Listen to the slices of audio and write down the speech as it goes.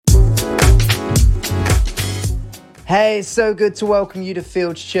Hey, it's so good to welcome you to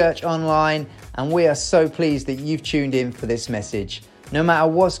Fields Church Online, and we are so pleased that you've tuned in for this message. No matter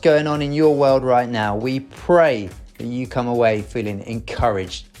what's going on in your world right now, we pray that you come away feeling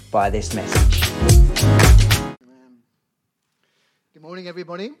encouraged by this message. Good morning,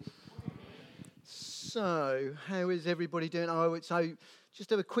 everybody. So, how is everybody doing? So just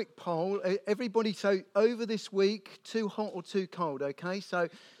have a quick poll. Everybody, so over this week, too hot or too cold, okay? So,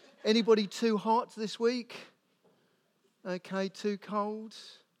 anybody too hot this week? Okay, too cold?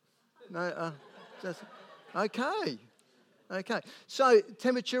 No, okay. So,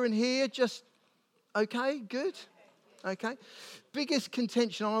 temperature in here, just okay, good. Okay. Biggest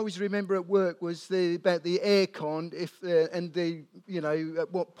contention I always remember at work was about the aircon,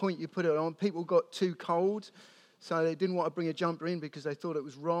 at what point you put it on. People got too cold, so they didn't want to bring a jumper in because they thought it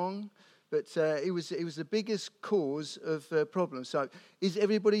was wrong. But it was the biggest cause of problems. So is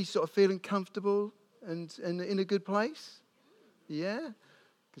everybody sort of feeling comfortable and in a good place? Yeah.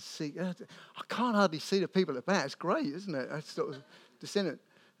 I can't hardly see the people at the back. It's great, isn't it? I sort of descended.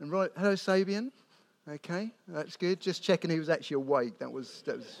 And right, hello, Sabian. Okay, that's good. Just checking he was actually awake. That was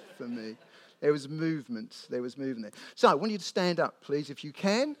for me. There was movement there. So I want you to stand up, please. If you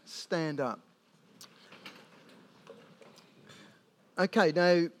can, stand up. Okay,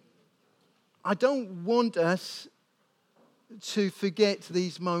 now, I don't want us to forget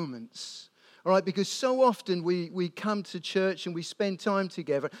these moments. All right, because so often we come to church and we spend time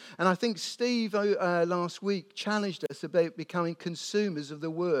together. And I think Steve last week challenged us about becoming consumers of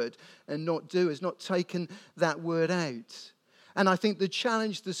the word and not doers, not taking that word out. And I think the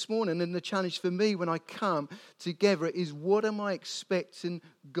challenge this morning and the challenge for me when I come together is, what am I expecting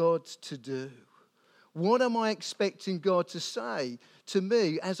God to do? What am I expecting God to say to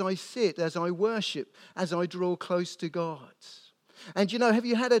me as I sit, as I worship, as I draw close to God? And have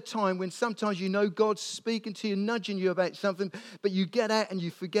you had a time when sometimes God's speaking to you, nudging you about something, but you get out and you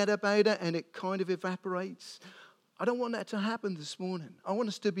forget about it and it kind of evaporates? I don't want that to happen this morning. I want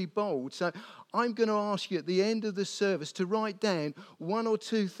us to be bold. So I'm going to ask you at the end of the service to write down one or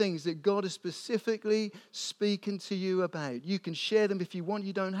two things that God is specifically speaking to you about. You can share them if you want.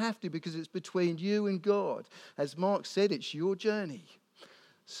 You don't have to, because it's between you and God. As Mark said, it's your journey.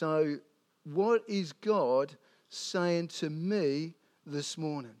 So what is God saying to me this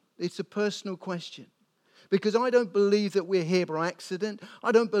morning? It's a personal question, because I don't believe that we're here by accident.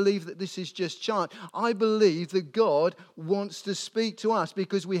 I don't believe that this is just chance. I believe that God wants to speak to us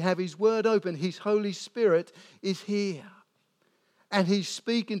because we have His Word open. His Holy Spirit is here, and He's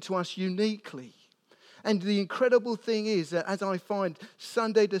speaking to us uniquely. And the incredible thing is that, as I find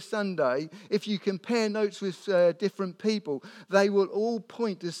Sunday to Sunday, if you compare notes with different people, they will all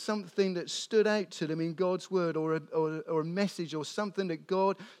point to something that stood out to them in God's word, or a message, or something that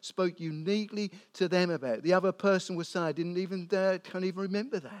God spoke uniquely to them about. The other person will say, I can't even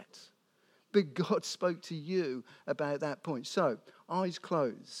remember that. But God spoke to you about that point. So, eyes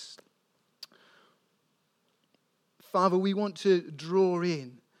closed. Father, we want to draw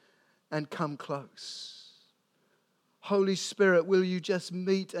in and come close. Holy Spirit, will you just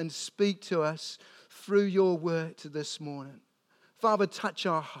meet and speak to us through your word this morning? Father, touch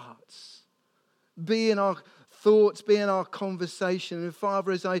our hearts. Be in our thoughts, be in our conversation. And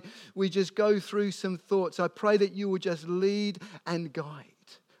Father, as we just go through some thoughts, I pray that you will just lead and guide.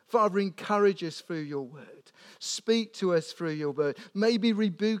 Father, encourage us through your word. Speak to us through your word. Maybe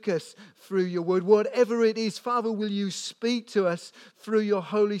rebuke us through your word. Whatever it is, Father, will you speak to us through your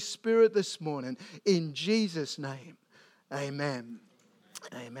Holy Spirit this morning? In Jesus' name, amen.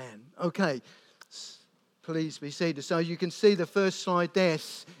 Amen. Okay, please be seated. So you can see the first slide there.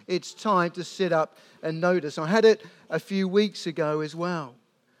 It's time to sit up and notice. I had it a few weeks ago as well.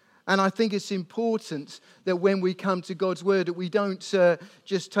 And I think it's important that when we come to God's word, that we don't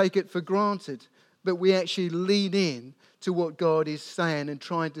just take it for granted, but we actually lean in to what God is saying and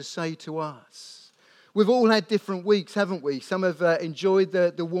trying to say to us. We've all had different weeks, haven't we? Some have enjoyed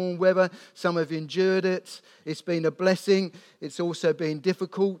the warm weather. Some have endured it. It's been a blessing. It's also been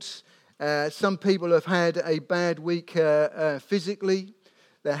difficult. Some people have had a bad week physically.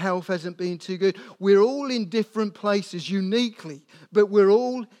 Their health hasn't been too good. We're all in different places uniquely, but we're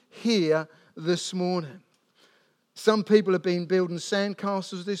all here this morning. Some people have been building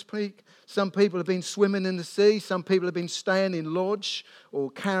sandcastles this week. Some people have been swimming in the sea. Some people have been staying in lodge or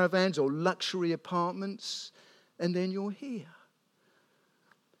caravans or luxury apartments. And then you're here.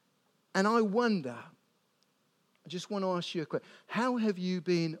 And I wonder, I just want to ask you a question. How have you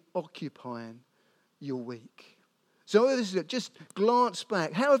been occupying your week? So just glance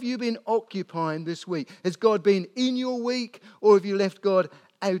back. How have you been occupying this week? Has God been in your week, or have you left God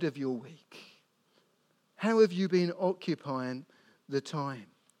out of your week? How have you been occupying the time?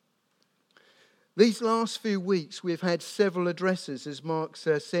 These last few weeks, we've had several addresses, as Mark's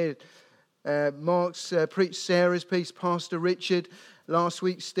said. Mark's preached Sarah's piece, Pastor Richard. Last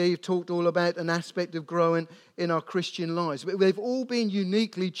week, Steve talked all about an aspect of growing in our Christian lives. But they've all been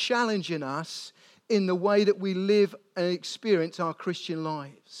uniquely challenging us in the way that we live and experience our Christian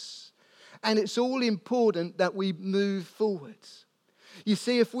lives. And it's all important that we move forward. You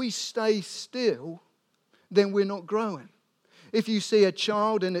see, if we stay still, then we're not growing. If you see a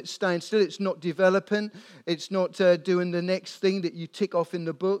child and it's staying still, it's not developing, it's not doing the next thing that you tick off in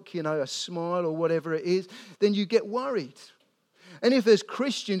the book, a smile or whatever it is, then you get worried. And if as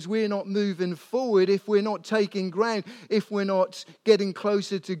Christians we're not moving forward, if we're not taking ground, if we're not getting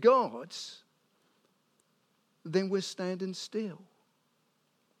closer to God, then we're standing still.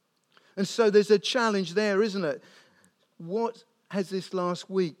 And so there's a challenge there, isn't it? What has this last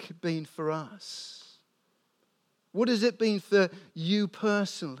week been for us? What has it been for you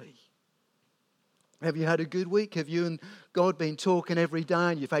personally? Have you had a good week? Have you and God been talking every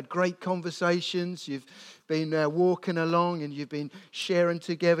day and you've had great conversations? You've been walking along and you've been sharing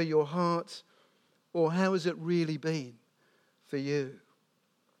together your heart? Or how has it really been for you?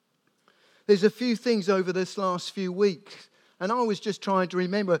 There's a few things over this last few weeks. And I was just trying to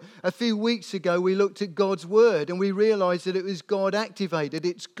remember, a few weeks ago we looked at God's Word and we realized that it was God activated.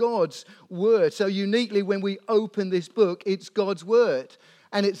 It's God's Word. So uniquely when we open this book, it's God's Word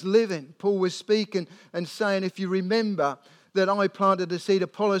and it's living. Paul was speaking and saying, if you remember that I planted the seed,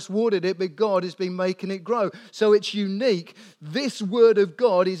 Apollos watered it, but God has been making it grow. So it's unique. This Word of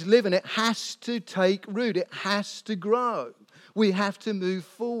God is living. It has to take root. It has to grow. We have to move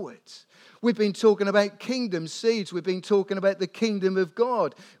forward. We've been talking about kingdom seeds. We've been talking about the kingdom of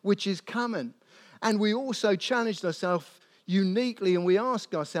God, which is coming. And we also challenged ourselves uniquely and we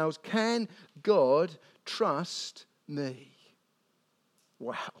asked ourselves, can God trust me?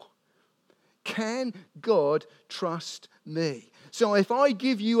 Wow. Can God trust me? So if I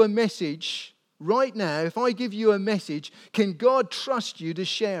give you a message right now, if I give you a message, can God trust you to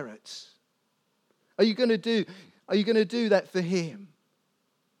share it? Are you going to do that for Him?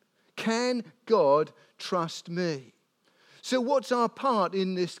 Can God trust me? So what's our part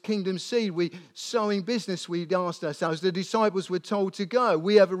in this kingdom seed? Sowing business, we asked ourselves. The disciples were told to go.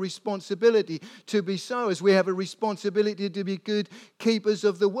 We have a responsibility to be sowers. We have a responsibility to be good keepers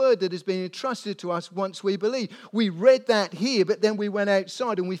of the word that has been entrusted to us once we believe. We read that here, but then we went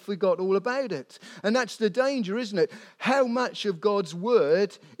outside and we forgot all about it. And that's the danger, isn't it? How much of God's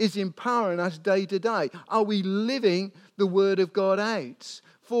word is empowering us day to day? Are we living the word of God out?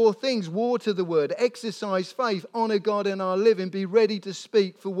 4 things: water the word, exercise faith, honor God in our living, be ready to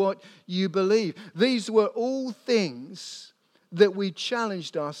speak for what you believe. These were all things that we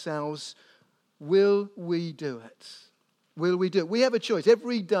challenged ourselves. Will we do it? Will we do it? We have a choice.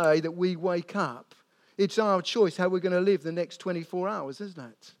 Every day that we wake up, it's our choice how we're going to live the next 24 hours, isn't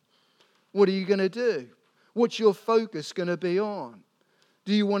it? What are you going to do? What's your focus going to be on?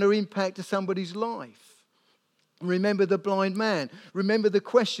 Do you want to impact somebody's life? Remember the blind man. Remember the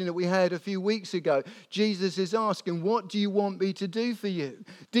question that we had a few weeks ago. Jesus is asking, what do you want me to do for you?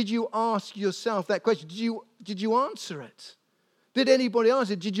 Did you ask yourself that question? Did you answer it? Did anybody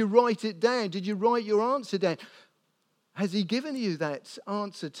answer it? Did you write it down? Did you write your answer down? Has He given you that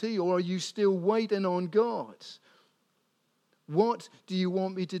answer to you, or are you still waiting on God? What do you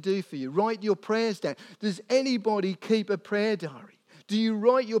want me to do for you? Write your prayers down. Does anybody keep a prayer diary? Do you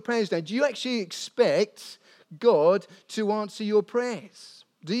write your prayers down? Do you actually expect God to answer your prayers?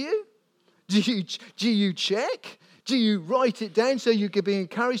 Do you? Do you check? Do you write it down so you can be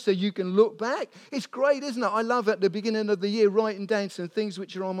encouraged, so you can look back? It's great, isn't it? I love at the beginning of the year writing down some things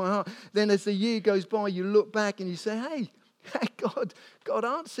which are on my heart. Then as the year goes by, you look back and you say, hey, God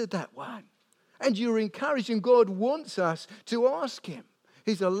answered that one. And you're encouraged, and God wants us to ask Him.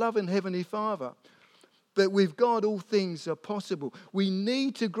 He's a loving Heavenly Father. But with God, all things are possible. We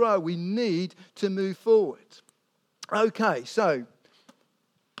need to grow. We need to move forward. Okay, so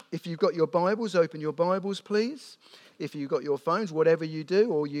if you've got your Bibles, open your Bibles, please. If you've got your phones, whatever you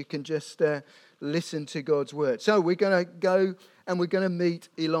do, or you can just listen to God's word. So we're going to go and we're going to meet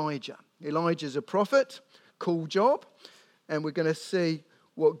Elijah. Elijah's a prophet, cool job, and we're going to see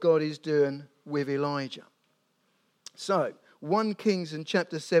what God is doing with Elijah. So, 1 Kings in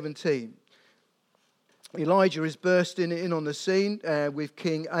chapter 17. Elijah is bursting in on the scene with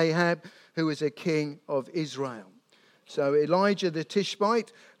King Ahab, who is a king of Israel. So Elijah the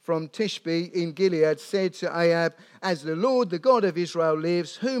Tishbite from Tishbe in Gilead said to Ahab, as the Lord, the God of Israel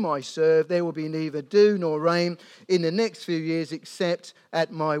lives, whom I serve, there will be neither dew nor rain in the next few years except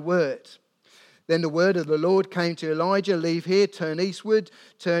at my word. Then the word of the Lord came to Elijah, leave here, turn eastward,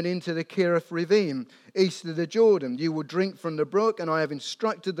 turn into the Kerith Revim, east of the Jordan. You will drink from the brook, and I have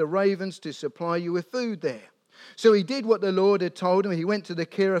instructed the ravens to supply you with food there. So he did what the Lord had told him. He went to the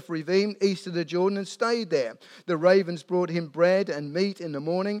Kerith Revim, east of the Jordan, and stayed there. The ravens brought him bread and meat in the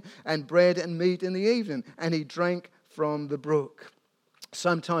morning, and bread and meat in the evening, and he drank from the brook.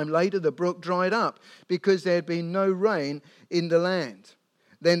 Sometime later, the brook dried up, because there had been no rain in the land.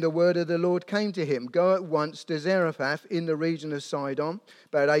 Then the word of the Lord came to him, go at once to Zarephath in the region of Sidon,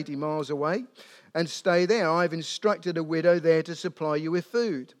 about 80 miles away, and stay there. I have instructed a widow there to supply you with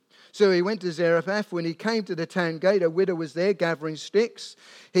food. So he went to Zarephath. When he came to the town gate, a widow was there gathering sticks.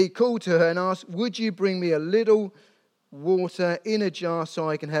 He called to her and asked, would you bring me a little water in a jar so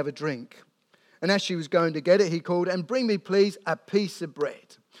I can have a drink? And as she was going to get it, he called, and bring me, please, a piece of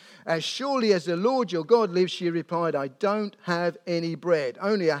bread. As surely as the Lord your God lives, she replied, I don't have any bread,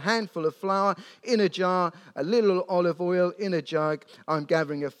 only a handful of flour in a jar, a little olive oil in a jug. I'm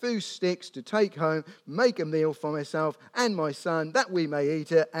gathering a few sticks to take home, make a meal for myself and my son, that we may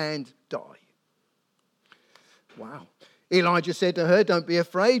eat it and die. Wow. Elijah said to her, don't be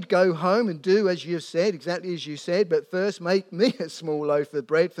afraid, go home and do as you have said, exactly as you said, but first make me a small loaf of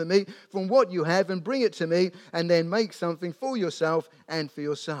bread for me from what you have and bring it to me, and then make something for yourself and for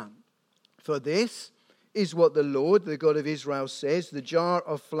your son. For this is what the Lord, the God of Israel, says, the jar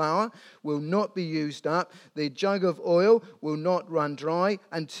of flour will not be used up, the jug of oil will not run dry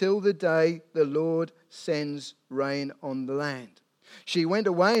until the day the Lord sends rain on the land. She went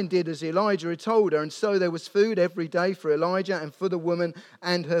away and did as Elijah had told her, and so there was food every day for Elijah and for the woman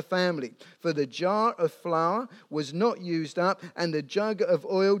and her family. For the jar of flour was not used up, and the jug of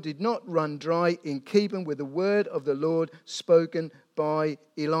oil did not run dry, in keeping with the word of the Lord spoken by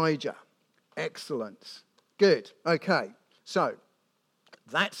Elijah. Excellent. Good. Okay. So,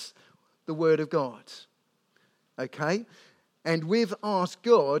 that's the word of God. Okay? And we've asked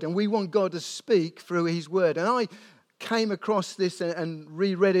God, and we want God to speak through his word. And I came across this and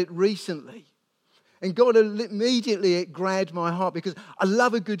reread it recently. And God immediately, it grabbed my heart, because I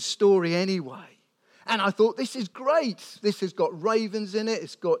love a good story anyway. And I thought, this is great. This has got ravens in it.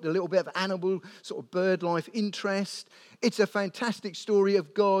 It's got a little bit of animal, sort of bird life interest. It's a fantastic story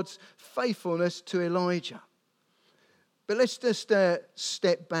of God's faithfulness to Elijah. But let's just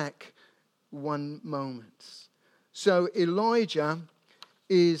step back one moment. So Elijah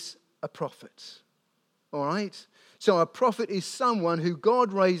is a prophet. All right? So a prophet is someone who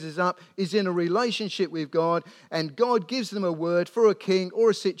God raises up, is in a relationship with God, and God gives them a word for a king or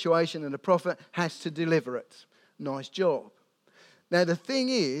a situation, and the prophet has to deliver it. Nice job. Now the thing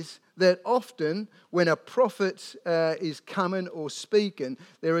is that often when a prophet is coming or speaking,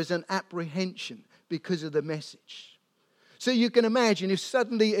 there is an apprehension because of the message. So you can imagine if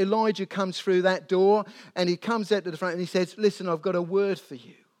suddenly Elijah comes through that door and he comes out to the front and he says, listen, I've got a word for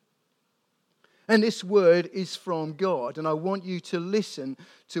you. And this word is from God, and I want you to listen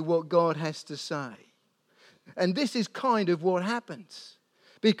to what God has to say. And this is kind of what happens,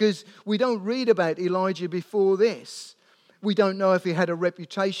 because we don't read about Elijah before this. We don't know if he had a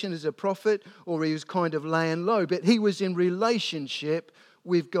reputation as a prophet or he was kind of laying low, but he was in relationship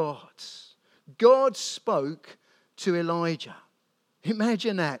with God. God spoke to Elijah.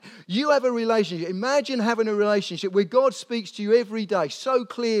 Imagine that. You have a relationship. Imagine having a relationship where God speaks to you every day so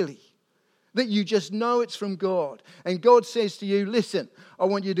clearly that you just know it's from God. And God says to you, listen, I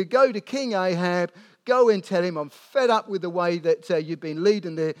want you to go to King Ahab, go and tell him I'm fed up with the way that you've been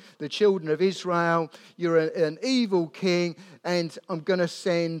leading the children of Israel. You're an evil king, and I'm going to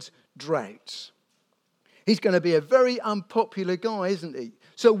send drought. He's going to be a very unpopular guy, isn't he?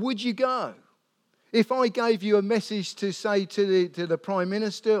 So would you go? If I gave you a message to say to the Prime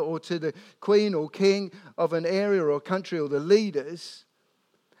Minister or to the Queen or King of an area or country or the leaders,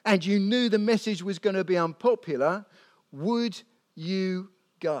 and you knew the message was going to be unpopular, would you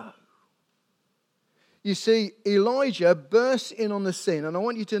go? You see, Elijah bursts in on the scene, and I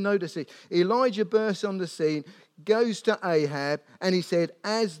want you to notice it. Elijah bursts on the scene, goes to Ahab, and he said,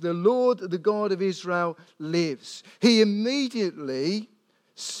 as the Lord, the God of Israel, lives. He immediately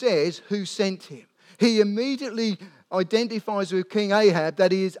says who sent him. He immediately identifies with King Ahab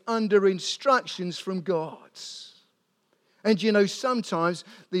that he is under instructions from God. And you know, sometimes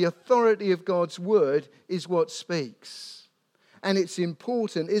the authority of God's word is what speaks. And it's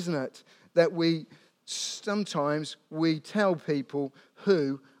important, isn't it, that sometimes we tell people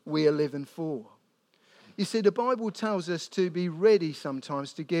who we are living for. You see, the Bible tells us to be ready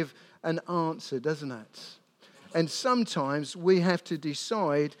sometimes to give an answer, doesn't it? And sometimes we have to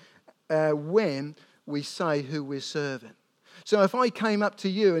decide when we say who we're serving. So if I came up to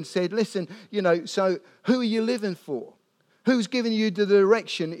you and said, listen, so who are you living for? Who's giving you the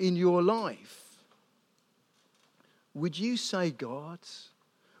direction in your life? Would you say God?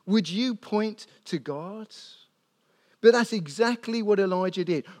 Would you point to God? But that's exactly what Elijah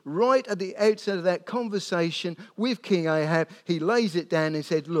did. Right at the outset of that conversation with King Ahab, he lays it down and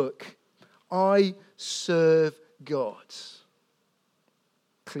said, look, I serve God.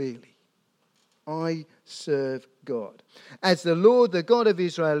 Clearly. I serve God. As the Lord, the God of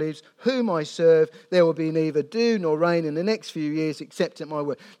Israel lives, whom I serve, there will be neither dew nor rain in the next few years except at my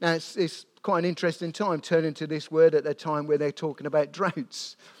word. Now, it's quite an interesting time turning to this word at a time where they're talking about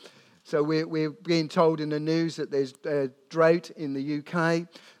droughts. So we're being told in the news that there's a drought in the UK,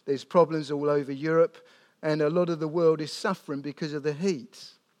 there's problems all over Europe, and a lot of the world is suffering because of the heat.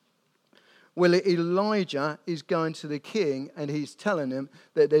 Well, Elijah is going to the king and he's telling him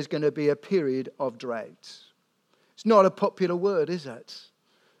that there's going to be a period of drought. It's not a popular word, is it?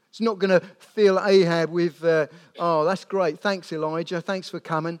 It's not going to fill Ahab with, oh, that's great. Thanks, Elijah. Thanks for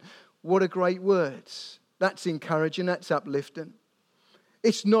coming. What a great word. That's encouraging. That's uplifting.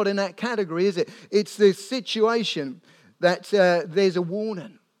 It's not in that category, is it? It's the situation that there's a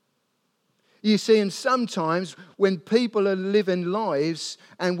warning. You see, and sometimes when people are living lives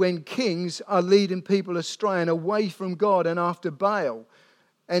and when kings are leading people astray and away from God and after Baal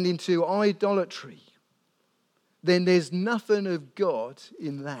and into idolatry, then there's nothing of God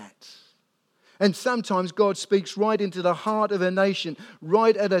in that. And sometimes God speaks right into the heart of a nation,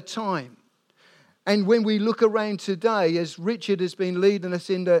 right at a time. And when we look around today, as Richard has been leading us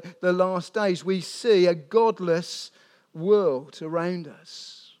in the last days, we see a godless world around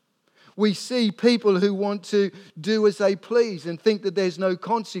us. We see people who want to do as they please and think that there's no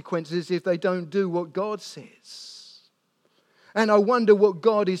consequences if they don't do what God says. And I wonder what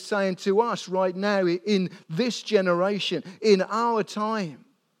God is saying to us right now in this generation, in our time.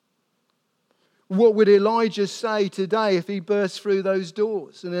 What would Elijah say today if he bursts through those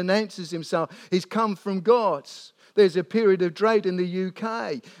doors and announces himself? He's come from God. There's a period of drought in the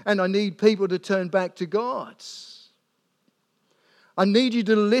UK and I need people to turn back to God. I need you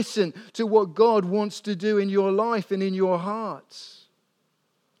to listen to what God wants to do in your life and in your hearts.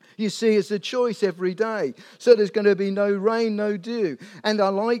 You see, it's a choice every day. So there's going to be no rain, no dew. And I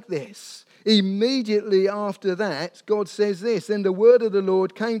like this. Immediately after that, God says this, then the word of the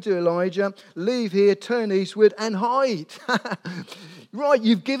Lord came to Elijah, leave here, turn eastward and hide. Right,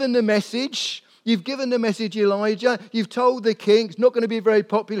 you've given the message. You've given the message, Elijah. You've told the king. It's not going to be very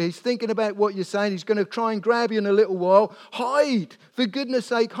popular. He's thinking about what you're saying. He's going to try and grab you in a little while. Hide. For goodness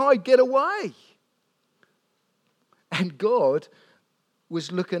sake, hide. Get away. And God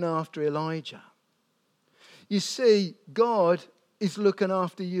was looking after Elijah. You see, God is looking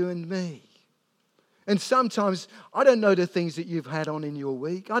after you and me. And sometimes, I don't know the things that you've had on in your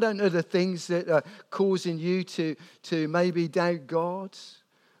week. I don't know the things that are causing you to maybe doubt God.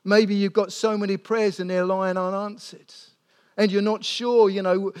 Maybe you've got so many prayers and they're lying unanswered. And you're not sure,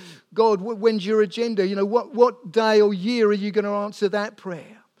 God, when's your agenda? What day or year are you going to answer that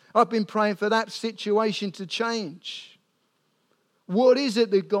prayer? I've been praying for that situation to change. What is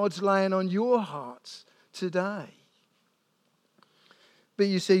it that God's laying on your hearts today? But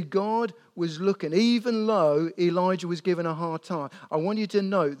you see, God was looking, even though Elijah was given a hard time. I want you to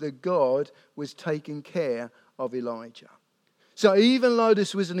note that God was taking care of Elijah. So even though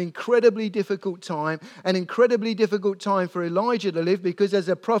this was an incredibly difficult time for Elijah to live, because as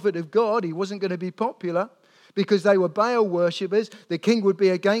a prophet of God, he wasn't going to be popular, because they were Baal worshippers, the king would be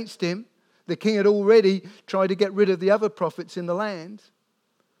against him. The king had already tried to get rid of the other prophets in the land.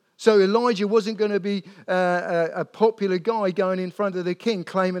 So Elijah wasn't going to be a popular guy going in front of the king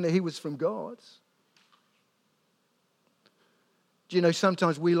claiming that he was from God. Do you know,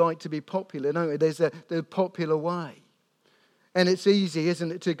 sometimes we like to be popular, don't we? There's the popular way. And it's easy, isn't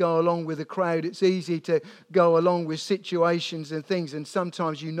it, to go along with the crowd. It's easy to go along with situations and things. And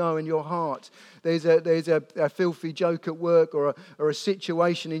sometimes in your heart, there's a filthy joke at work or a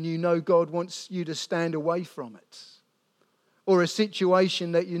situation and God wants you to stand away from it. Or a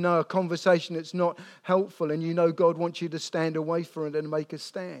situation that a conversation that's not helpful and God wants you to stand away from it and make a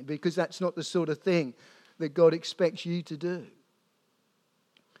stand. Because that's not the sort of thing that God expects you to do.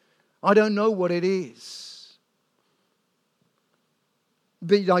 I don't know what it is.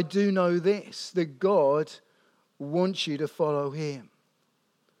 But I do know this, that God wants you to follow him.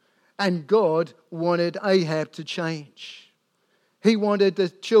 And God wanted Ahab to change. He wanted the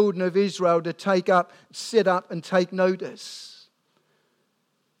children of Israel to sit up and take notice.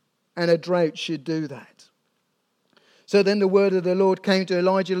 And a drought should do that. So then the word of the Lord came to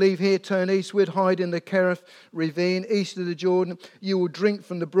Elijah, leave here, turn eastward, hide in the Kerith ravine, east of the Jordan. You will drink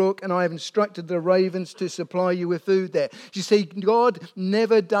from the brook, and I have instructed the ravens to supply you with food there. You see, God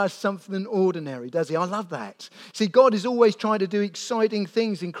never does something ordinary, does he? I love that. See, God is always trying to do exciting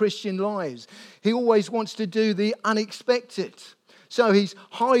things in Christian lives. He always wants to do the unexpected. So he's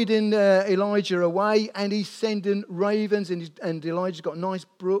hiding Elijah away, and he's sending ravens, and Elijah's got a nice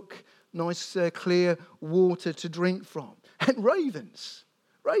brook, nice clear water to drink from. And ravens.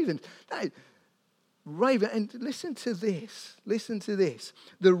 And listen to this.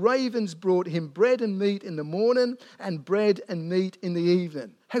 The ravens brought him bread and meat in the morning and bread and meat in the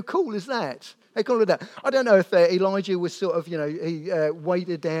evening. How cool is that? How cool is that? I don't know if Elijah was sort of, he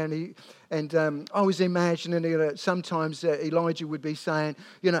weighted down. I was imagining sometimes Elijah would be saying,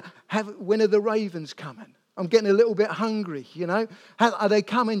 when are the ravens coming? I'm getting a little bit hungry, Are they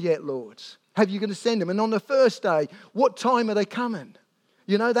coming yet, Lord? Have you going to send them? And on the first day, what time are they coming?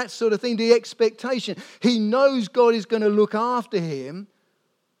 That sort of thing, the expectation. He knows God is going to look after him,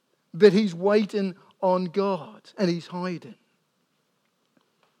 but he's waiting on God and he's hiding.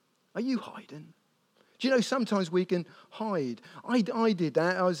 Are you hiding? Do you know sometimes we can hide? I did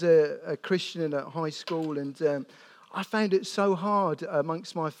that. I was a Christian at high school, and I found it so hard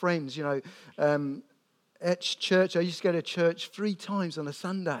amongst my friends, at church. I used to go to church 3 times on a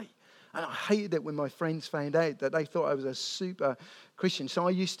Sunday. And I hated it when my friends found out that they thought I was a super Christian. So I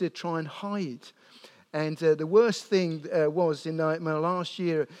used to try and hide. And the worst thing was in my last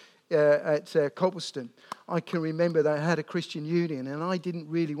year at Cobblestone, I can remember that I had a Christian union, and I didn't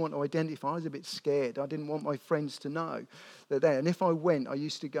really want to identify. I was a bit scared. I didn't want my friends to know that. And if I went, I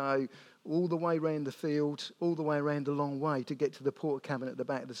used to go all the way around the field, all the way around the long way to get to the porter cabin at the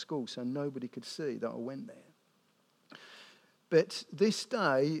back of the school so nobody could see that I went there. But this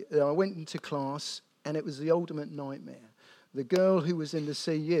day, I went into class, and it was the ultimate nightmare. The girl who was in the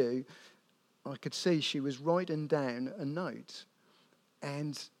CU, I could see she was writing down a note,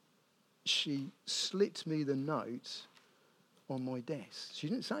 and she slipped me the note on my desk. She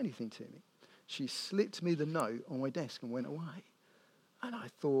didn't say anything to me. She slipped me the note on my desk and went away. And I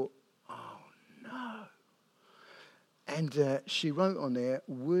thought, oh no. And she wrote on there,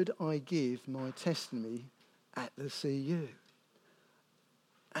 would I give my testimony at the CU?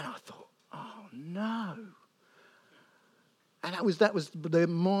 And I thought, oh no. And that was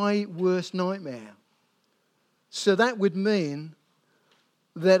my worst nightmare. So that would mean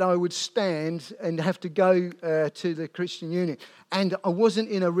that I would stand and have to go to the Christian Union. And I wasn't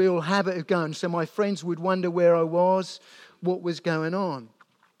in a real habit of going, so my friends would wonder where I was, what was going on.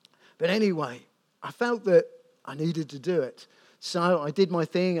 But anyway, I felt that I needed to do it. So I did my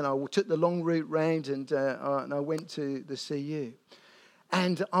thing, and I took the long route round, and I went to the CU.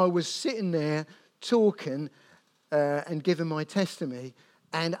 And I was sitting there talking and giving my testimony.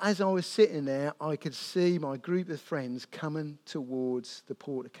 And as I was sitting there, I could see my group of friends coming towards the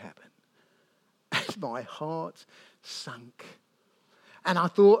porter cabin. And my heart sunk. And I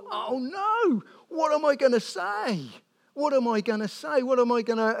thought, oh no, what am I going to say? What am I going to say? What am I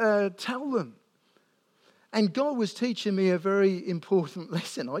going to tell them? And God was teaching me a very important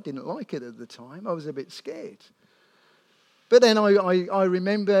lesson. I didn't like it at the time. I was a bit scared. But then I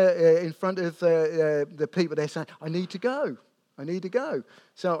remember in front of the people there saying, I need to go.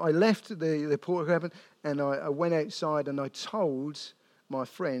 So I left the porter cabin, and I went outside, and I told my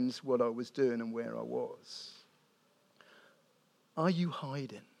friends what I was doing and where I was. Are you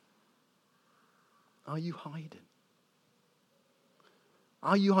hiding? Are you hiding?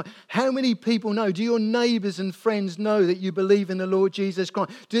 Are you? How many people know? Do your neighbours and friends know that you believe in the Lord Jesus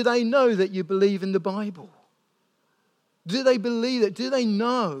Christ? Do they know that you believe in the Bible? Do they believe it? Do they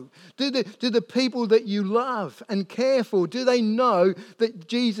know? Do the people that you love and care for, do they know that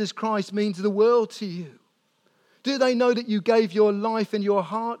Jesus Christ means the world to you? Do they know that you gave your life and your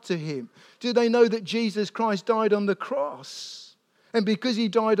heart to him? Do they know that Jesus Christ died on the cross? And because he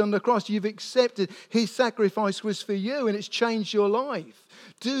died on the cross, you've accepted his sacrifice was for you, and it's changed your life.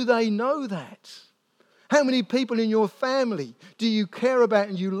 Do they know that? How many people in your family do you care about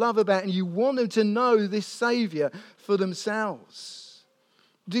and you love about, and you want them to know this Saviour for themselves?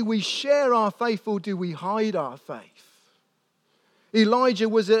 Do we share our faith, or do we hide our faith? Elijah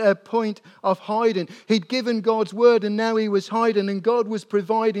was at a point of hiding. He'd given God's word, and now he was hiding, and God was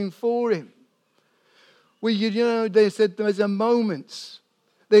providing for him. Well, there's a moment,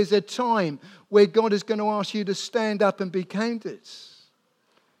 there's a time where God is going to ask you to stand up and be counted.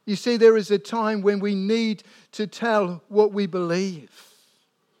 You see, there is a time when we need to tell what we believe,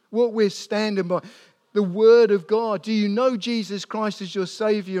 what we're standing by. The Word of God. Do you know Jesus Christ as your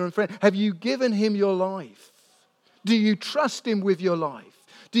Saviour and friend? Have you given him your life? Do you trust Him with your life?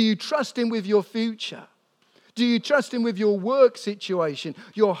 Do you trust Him with your future? Do you trust Him with your work situation,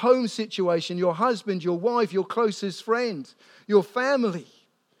 your home situation, your husband, your wife, your closest friend, your family?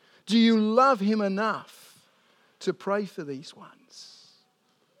 Do you love Him enough to pray for these ones?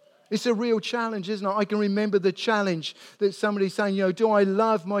 It's a real challenge, isn't it? I can remember the challenge that somebody's saying, do I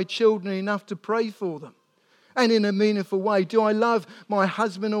love my children enough to pray for them? And in a meaningful way. Do I love my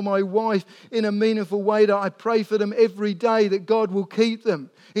husband or my wife in a meaningful way that I pray for them every day, that God will keep them,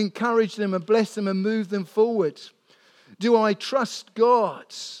 encourage them and bless them and move them forward? Do I trust God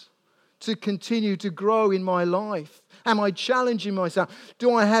to continue to grow in my life? Am I challenging myself?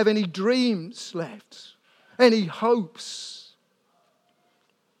 Do I have any dreams left? Any hopes?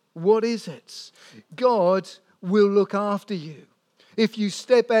 What is it? God will look after you. If you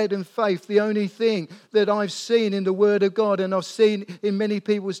step out in faith, the only thing that I've seen in the Word of God, and I've seen in many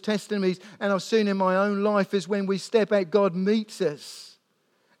people's testimonies, and I've seen in my own life, is when we step out, God meets us.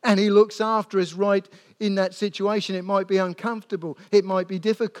 And He looks after us right in that situation. It might be uncomfortable. It might be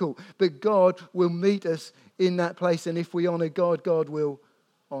difficult. But God will meet us in that place. And if we honour God, God will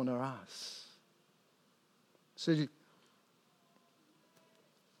honour us. So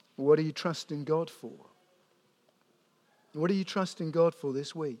what are you trusting God for? What are you trusting God for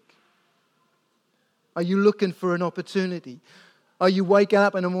this week? Are you looking for an opportunity? Are you waking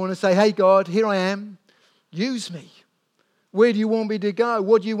up and want to say, hey God, here I am. Use me. Where do you want me to go?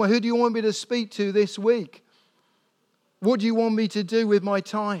 Who do you want me to speak to this week? What do you want me to do with my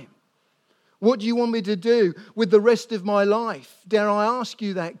time? What do you want me to do with the rest of my life? Dare I ask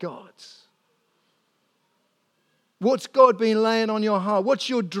you that, God? What's God been laying on your heart? What's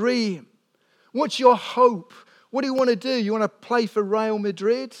your dream? What's your hope? What do you want to do? You want to play for Real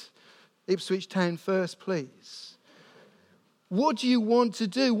Madrid? Ipswich Town first, please. What do you want to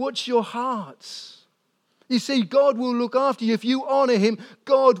do? What's your heart? You see, God will look after you. If you honour Him,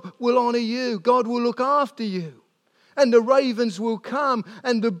 God will honour you. God will look after you. And the ravens will come,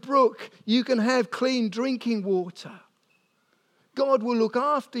 and the brook, you can have clean drinking water. God will look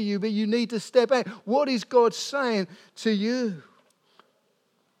after you, but you need to step out. What is God saying to you?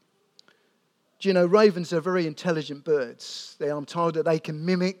 Do you know, ravens are very intelligent birds. I'm told that they can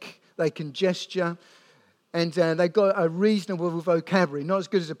mimic, they can gesture, and they've got a reasonable vocabulary. Not as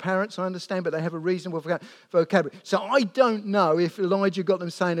good as the parrots, I understand, but they have a reasonable vocabulary. So I don't know if Elijah got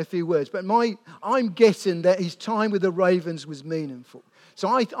them saying a few words, but I'm guessing that his time with the ravens was meaningful. So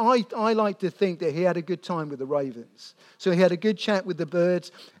I like to think that he had a good time with the ravens. So he had a good chat with the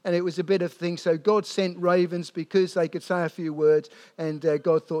birds, and it was a bit of thing. So God sent ravens because they could say a few words, and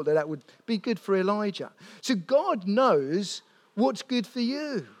God thought that would be good for Elijah. So God knows what's good for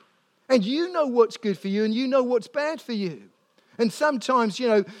you. And you know what's good for you, and you know what's bad for you. And sometimes,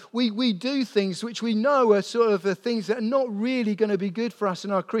 we do things which we know are sort of things that are not really going to be good for us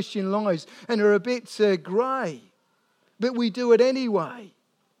in our Christian lives and are a bit grey. But we do it anyway.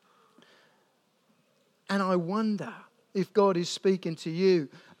 And I wonder if God is speaking to you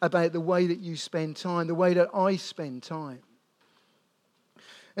about the way that you spend time, the way that I spend time.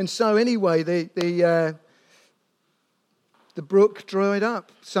 And so anyway, the brook dried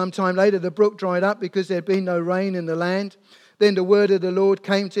up. Sometime later, the brook dried up because there had been no rain in the land. Then the word of the Lord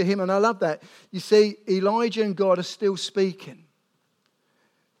came to him, and I love that. You see, Elijah and God are still speaking.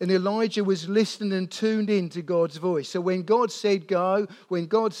 And Elijah was listening and tuned in to God's voice. So when God said go, when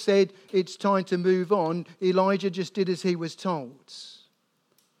God said it's time to move on, Elijah just did as he was told.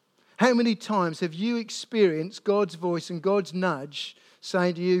 How many times have you experienced God's voice and God's nudge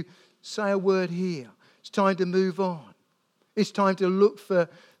saying to you, say a word here. It's time to move on. It's time to look for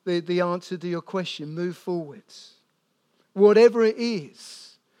the answer to your question. Move forwards. Whatever it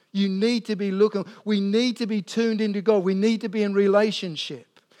is, you need to be looking. We need to be tuned into God. We need to be in relationship.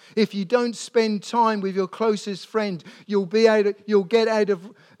 If you don't spend time with your closest friend, you'll get out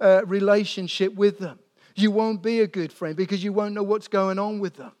of relationship with them. You won't be a good friend because you won't know what's going on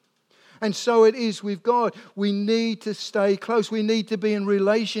with them. And so it is with God. We need to stay close. We need to be in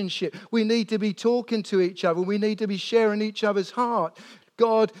relationship. We need to be talking to each other. We need to be sharing each other's heart.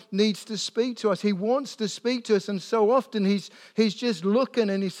 God needs to speak to us. He wants to speak to us. And so often he's just looking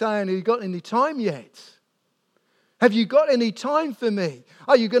and he's saying, have you got any time yet? Have you got any time for me?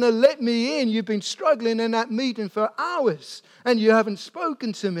 Are you going to let me in? You've been struggling in that meeting for hours and you haven't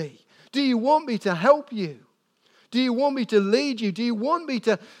spoken to me. Do you want me to help you? Do you want me to lead you? Do you want me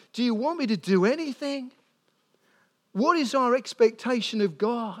to do anything? What is our expectation of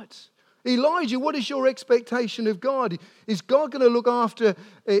God? Elijah, what is your expectation of God? Is God going to look after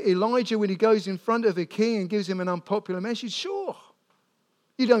Elijah when he goes in front of a king and gives him an unpopular message? Sure.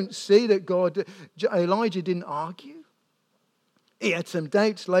 You don't see that Elijah didn't argue. He had some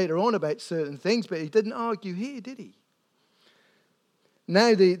doubts later on about certain things, but he didn't argue here, did he?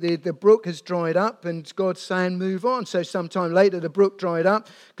 Now the brook has dried up and God's saying move on. So sometime later the brook dried up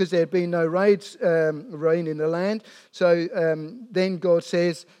because there had been no rain in the land. So then God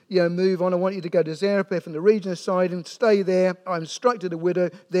says, move on. I want you to go to Zarephath and the region of Sidon. Stay there. I instructed a widow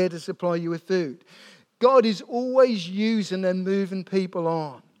there to supply you with food. God is always using and moving people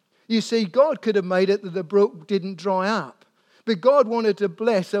on. You see, God could have made it that the brook didn't dry up. But God wanted to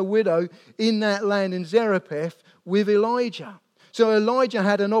bless a widow in that land in Zarephath with Elijah. So Elijah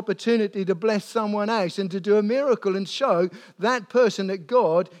had an opportunity to bless someone else and to do a miracle and show that person that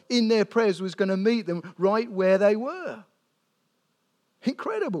God, in their prayers, was going to meet them right where they were.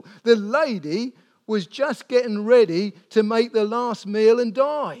 Incredible. The lady was just getting ready to make the last meal and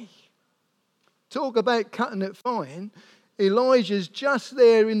die. Talk about cutting it fine. Elijah's just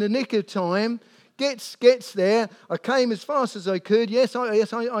there in the nick of time, gets there. I came as fast as I could. Yes,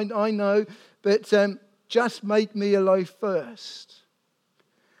 I know. But just make me a loaf first.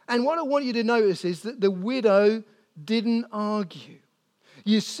 And what I want you to notice is that the widow didn't argue.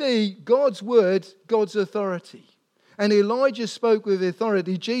 You see, God's word, God's authority. And Elijah spoke with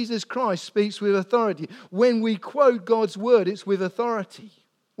authority. Jesus Christ speaks with authority. When we quote God's word, it's with authority.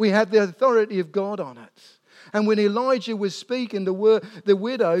 We have the authority of God on it. And when Elijah was speaking, the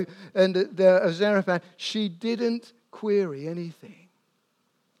widow and the Zarephath, she didn't query anything.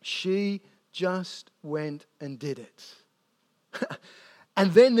 She just went and did it.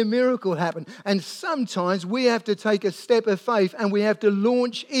 And then the miracle happened. And sometimes we have to take a step of faith and we have to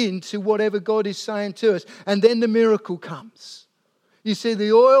launch into whatever God is saying to us. And then the miracle comes. You see,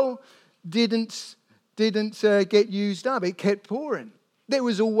 the oil didn't get used up. It kept pouring. There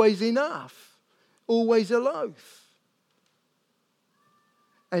was always enough. Always a loaf.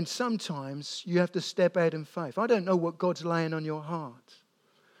 And sometimes you have to step out in faith. I don't know what God's laying on your heart.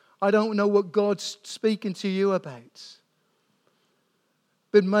 I don't know what God's speaking to you about.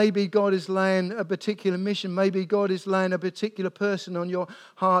 But maybe God is laying a particular mission. Maybe God is laying a particular person on your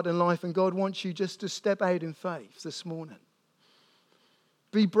heart and life. And God wants you just to step out in faith this morning.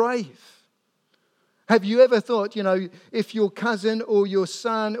 Be brave. Have you ever thought, if your cousin or your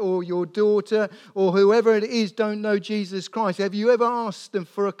son or your daughter or whoever it is don't know Jesus Christ, have you ever asked them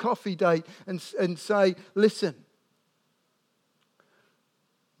for a coffee date and say, listen,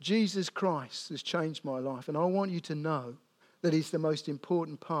 Jesus Christ has changed my life and I want you to know that He's the most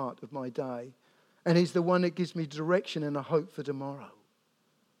important part of my day and He's the one that gives me direction and a hope for tomorrow.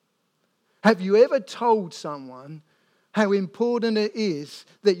 Have you ever told someone how important it is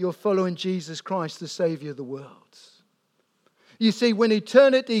that you're following Jesus Christ, the Savior of the world? You see, when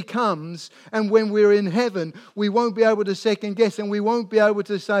eternity comes and when we're in heaven, we won't be able to second guess and we won't be able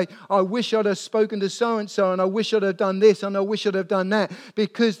to say, I wish I'd have spoken to so-and-so and I wish I'd have done this and I wish I'd have done that,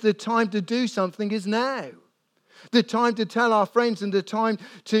 because the time to do something is now. The time to tell our friends and the time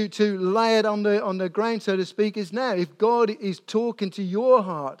to lay it on the ground, so to speak, is now. If God is talking to your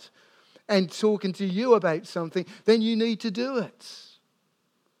heart and talking to you about something, then you need to do it.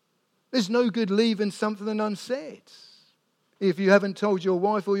 There's no good leaving something unsaid. If you haven't told your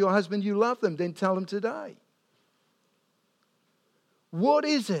wife or your husband you love them, then tell them today. What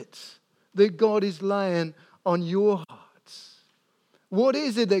is it that God is laying on your heart? What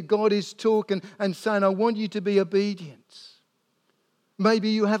is it that God is talking and saying, I want you to be obedient? Maybe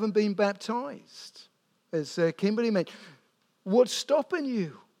you haven't been baptized, as Kimberly mentioned. What's stopping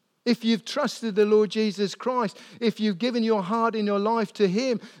you? If you've trusted the Lord Jesus Christ, if you've given your heart and your life to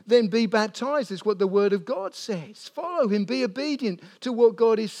Him, then be baptized. It's what the Word of God says. Follow Him. Be obedient to what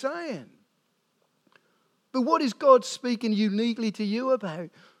God is saying. But what is God speaking uniquely to you about?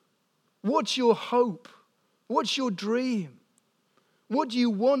 What's your hope? What's your dream? What do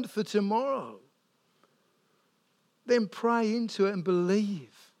you want for tomorrow? Then pray into it and believe.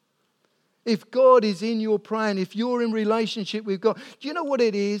 If God is in your praying, if you're in relationship with God, do you know what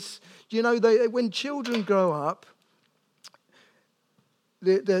it is? Do you know when children grow up,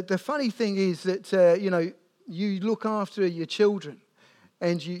 the funny thing is that, you look after your children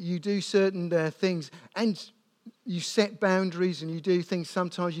and you do certain things and you set boundaries and you do things.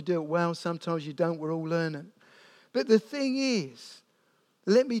 Sometimes you do it well, sometimes you don't. We're all learning. But the thing is,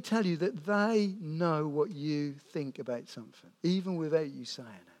 let me tell you that they know what you think about something, even without you saying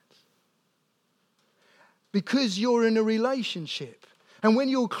it. Because you're in a relationship. And when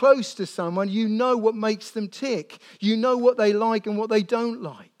you're close to someone, you know what makes them tick. You know what they like and what they don't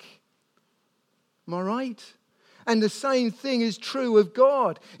like. Am I right? And the same thing is true of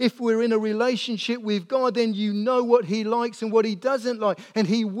God. If we're in a relationship with God, then you know what He likes and what He doesn't like. And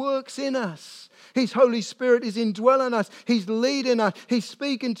He works in us. His Holy Spirit is indwelling us. He's leading us. He's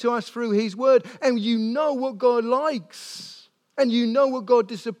speaking to us through His Word. And you know what God likes. And you know what God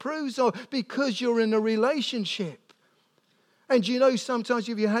disapproves of because you're in a relationship. And you know, sometimes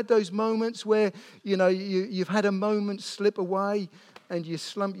if you had those moments where, you've had a moment slip away and you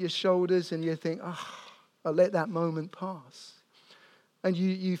slump your shoulders and you think, I'll let that moment pass. And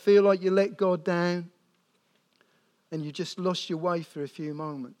you feel like you let God down and you just lost your way for a few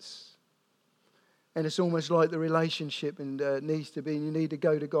moments. And it's almost like the relationship needs to be, and you need to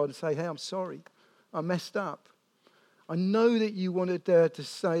go to God and say, hey, I'm sorry. I messed up. I know that you wanted to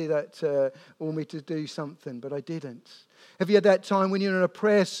say that or me to do something, but I didn't. Have you had that time when you're in a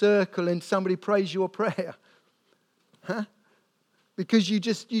prayer circle and somebody prays your prayer? Huh? Because you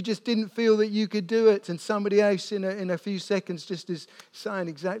just didn't feel that you could do it, and somebody else in a few seconds just is saying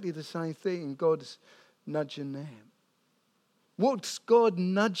exactly the same thing, and God's nudging them. What's God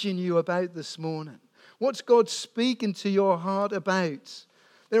nudging you about this morning? What's God speaking to your heart about?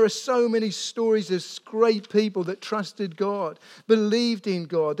 There are so many stories of great people that trusted God, believed in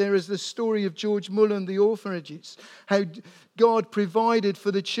God. There is the story of George Muller and the orphanages, how God provided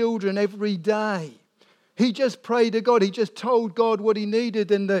for the children every day. He just prayed to God. He just told God what he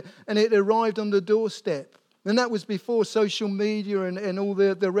needed, and it arrived on the doorstep. And that was before social media and all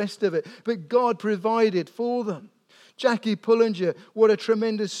the rest of it. But God provided for them. Jackie Pullinger, what a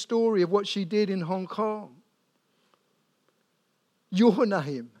tremendous story of what she did in Hong Kong. Your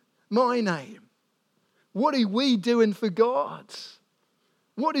name, my name. What are we doing for God?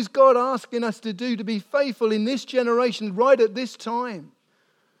 What is God asking us to do to be faithful in this generation right at this time?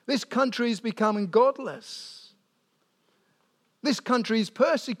 This country is becoming godless. This country is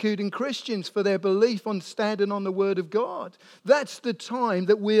persecuting Christians for their belief on standing on the Word of God. That's the time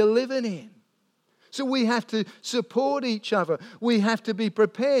that we are living in. So we have to support each other. We have to be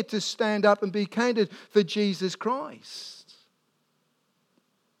prepared to stand up and be counted for Jesus Christ.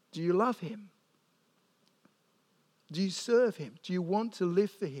 Do you love Him? Do you serve Him? Do you want to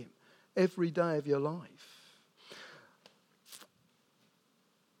live for Him every day of your life?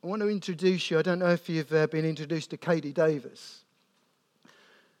 I want to introduce you. I don't know if you've been introduced to Katie Davis.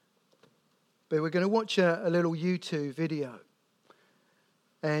 But we're going to watch a little YouTube video.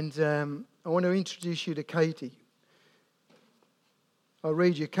 And I want to introduce you to Katie. I'll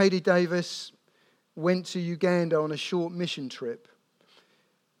read you. Katie Davis went to Uganda on a short mission trip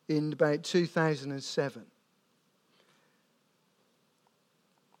in about 2007.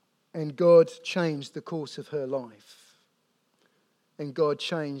 And God changed the course of her life. And God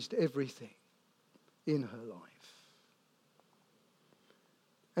changed everything in her life.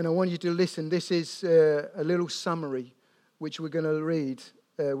 And I want you to listen. This is a little summary which we're going to read,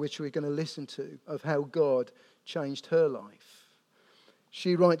 which we're going to listen to, of how God changed her life.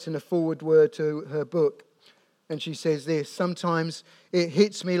 She writes in a forward word to her book, and she says this: sometimes it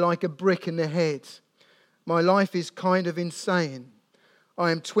hits me like a brick in the head. My life is kind of insane.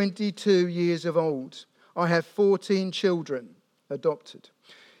 I am 22 years of old. I have 14 children, adopted,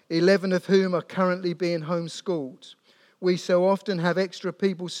 11 of whom are currently being homeschooled. We so often have extra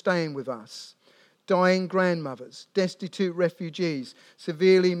people staying with us. Dying grandmothers, destitute refugees,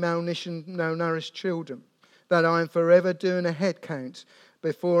 severely malnourished children, that I am forever doing a head count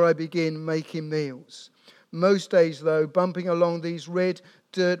before I begin making meals. Most days, though, bumping along these red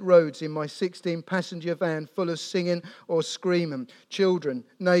dirt roads in my 16-passenger van full of singing or screaming, children,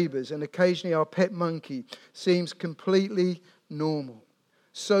 neighbours, and occasionally our pet monkey, seems completely normal.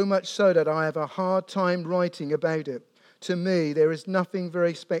 So much so that I have a hard time writing about it. To me, there is nothing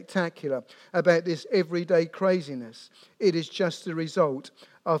very spectacular about this everyday craziness. It is just the result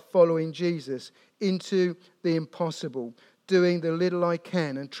of following Jesus into the impossible, doing the little I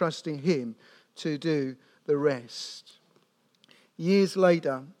can and trusting Him to do the rest. Years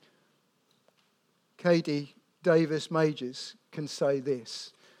later, Katie Davis Majors can say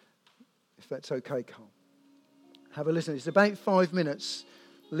this, if that's okay, Carl. Have a listen. It's about 5 minutes.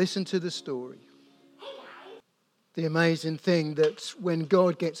 Listen to the story. The amazing thing that when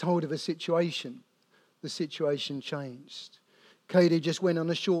God gets hold of a situation, the situation changed. Katie just went on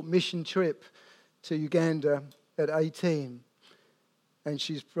a short mission trip to Uganda at 18, and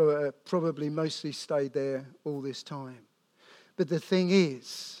she's probably mostly stayed there all this time. But the thing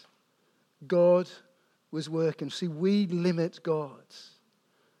is, God was working. See, we limit God,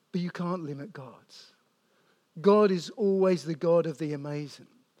 but you can't limit God. God is always the God of the amazing.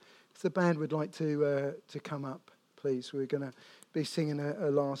 If the band would like to come up, please. We're going to be singing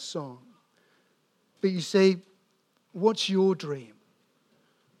a last song. But you see, What's your dream?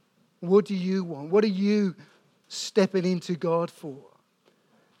 What do you want? What are you stepping into God for?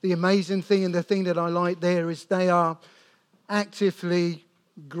 The amazing thing and the thing that I like there is they are actively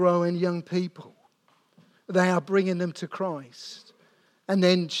growing young people. They are bringing them to Christ. And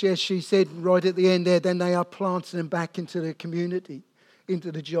then, as she said right at the end there, then they are planting them back into the community,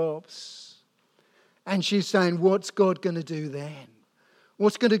 into the jobs. And she's saying, what's God going to do then?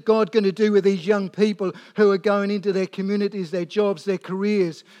 What's God going to do with these young people who are going into their communities, their jobs, their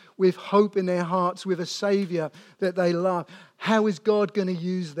careers, with hope in their hearts, with a Saviour that they love? How is God going to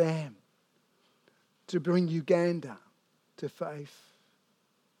use them to bring Uganda to faith?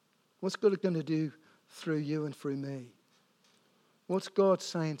 What's God going to do through you and through me? What's God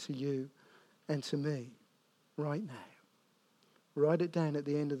saying to you and to me right now? Write it down at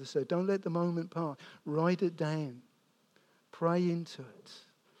the end of the service. Don't let the moment pass. Write it down. Pray into it.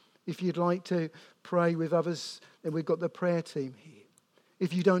 If you'd like to pray with others, then we've got the prayer team here.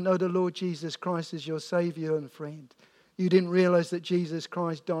 If you don't know the Lord Jesus Christ as your Saviour and friend, you didn't realize that Jesus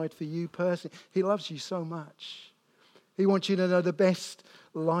Christ died for you personally. He loves you so much. He wants you to know the best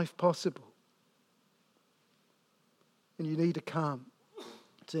life possible. And you need to come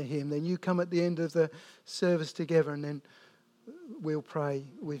to Him. Then you come at the end of the service together, and then we'll pray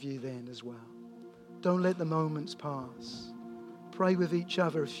with you then as well. Don't let the moments pass. Pray with each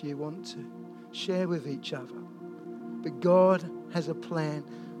other if you want to. Share with each other. But God has a plan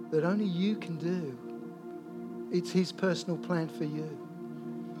that only you can do. It's His personal plan for you.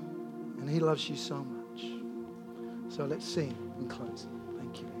 And He loves you so much. So let's sing and close.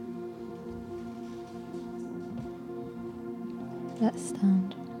 Thank you. Let's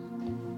stand.